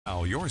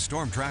Now your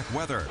Storm Track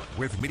weather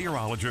with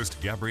meteorologist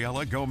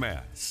Gabriela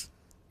Gomez.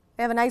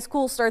 We have a nice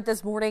cool start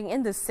this morning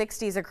in the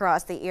 60s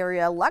across the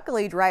area.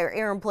 Luckily, drier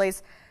air in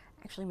place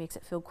actually makes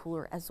it feel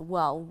cooler as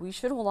well. We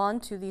should hold on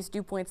to these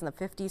dew points in the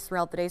 50s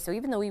throughout the day. So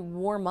even though we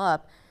warm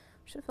up,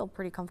 we should feel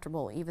pretty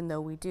comfortable even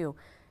though we do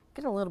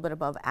get a little bit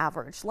above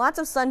average. Lots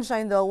of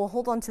sunshine though. We'll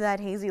hold on to that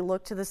hazy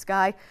look to the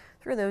sky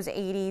through those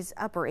 80s,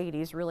 upper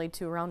 80s really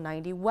to around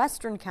 90.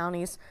 Western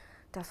counties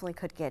definitely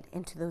could get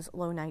into those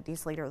low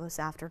 90s later this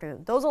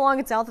afternoon. Those along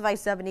and south of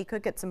I-70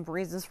 could get some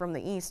breezes from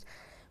the east,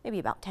 maybe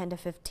about 10 to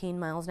 15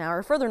 miles an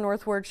hour. Further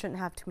northward, shouldn't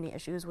have too many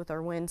issues with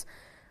our winds.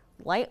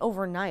 Light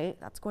overnight,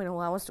 that's going to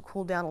allow us to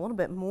cool down a little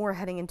bit more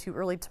heading into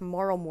early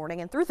tomorrow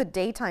morning. And through the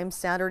daytime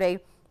Saturday,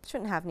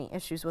 shouldn't have any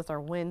issues with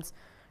our winds.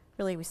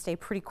 Really, we stay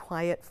pretty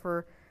quiet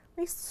for at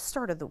least the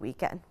start of the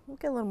weekend. We'll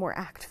get a little more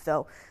active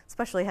though,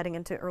 especially heading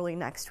into early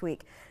next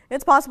week.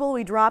 It's possible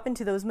we drop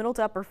into those middle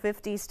to upper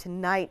 50s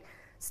tonight.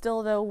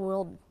 Still, though,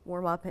 we'll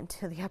warm up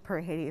into the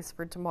upper 80s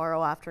for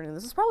tomorrow afternoon.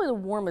 This is probably the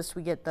warmest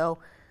we get, though.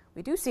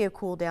 We do see a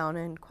cool down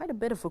and quite a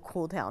bit of a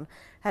cool down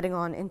heading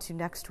on into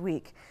next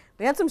week.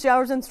 We had some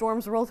showers and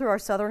storms roll through our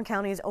southern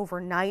counties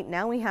overnight.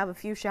 Now we have a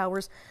few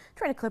showers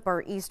trying to clip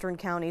our eastern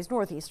counties,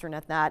 northeastern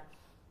at that.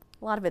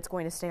 A lot of it's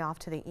going to stay off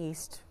to the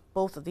east,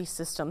 both of these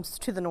systems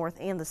to the north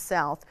and the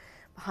south.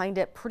 Behind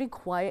it, pretty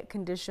quiet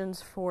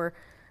conditions for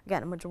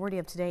again, a majority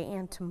of today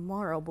and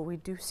tomorrow, but we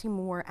do see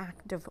more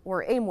active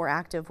or a more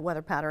active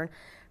weather pattern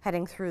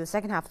heading through the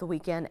second half of the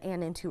weekend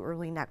and into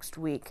early next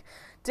week.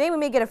 Today we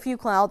may get a few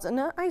clouds and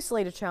an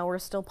isolated shower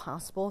is still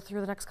possible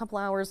through the next couple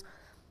hours.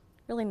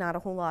 Really not a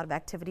whole lot of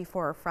activity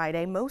for our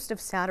Friday. Most of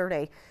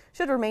Saturday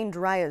should remain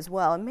dry as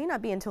well. It may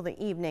not be until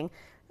the evening.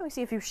 We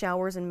see a few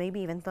showers and maybe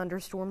even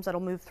thunderstorms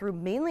that'll move through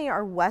mainly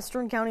our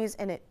western counties,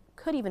 and it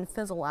could even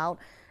fizzle out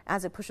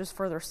as it pushes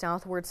further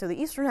southward. So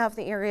the eastern half of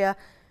the area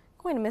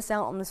going to miss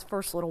out on this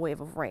first little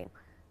wave of rain.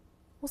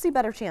 We'll see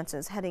better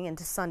chances heading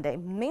into Sunday,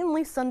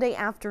 mainly Sunday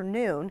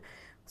afternoon.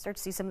 We'll start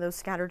to see some of those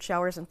scattered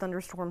showers and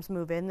thunderstorms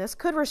move in. This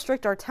could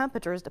restrict our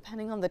temperatures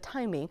depending on the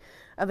timing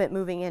of it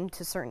moving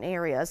into certain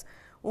areas.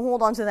 We'll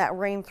hold on to that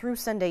rain through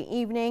Sunday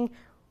evening.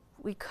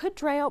 We could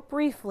dry out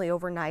briefly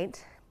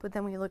overnight, but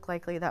then we look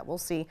likely that we'll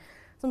see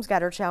some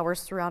scattered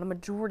showers throughout a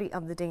majority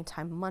of the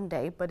daytime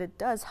Monday, but it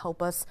does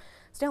help us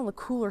stay on the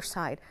cooler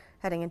side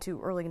heading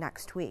into early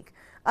next week.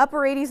 Upper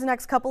 80s the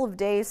next couple of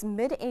days,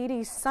 mid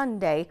 80s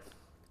Sunday.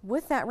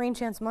 With that rain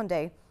chance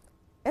Monday,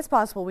 it's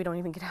possible we don't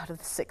even get out of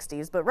the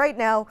 60s, but right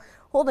now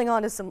holding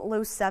on to some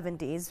low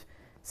 70s.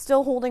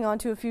 Still holding on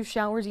to a few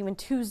showers even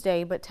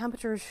Tuesday, but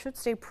temperatures should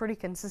stay pretty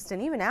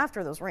consistent even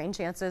after those rain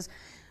chances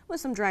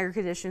with some drier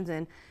conditions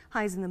and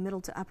highs in the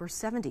middle to upper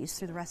 70s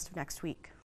through the rest of next week.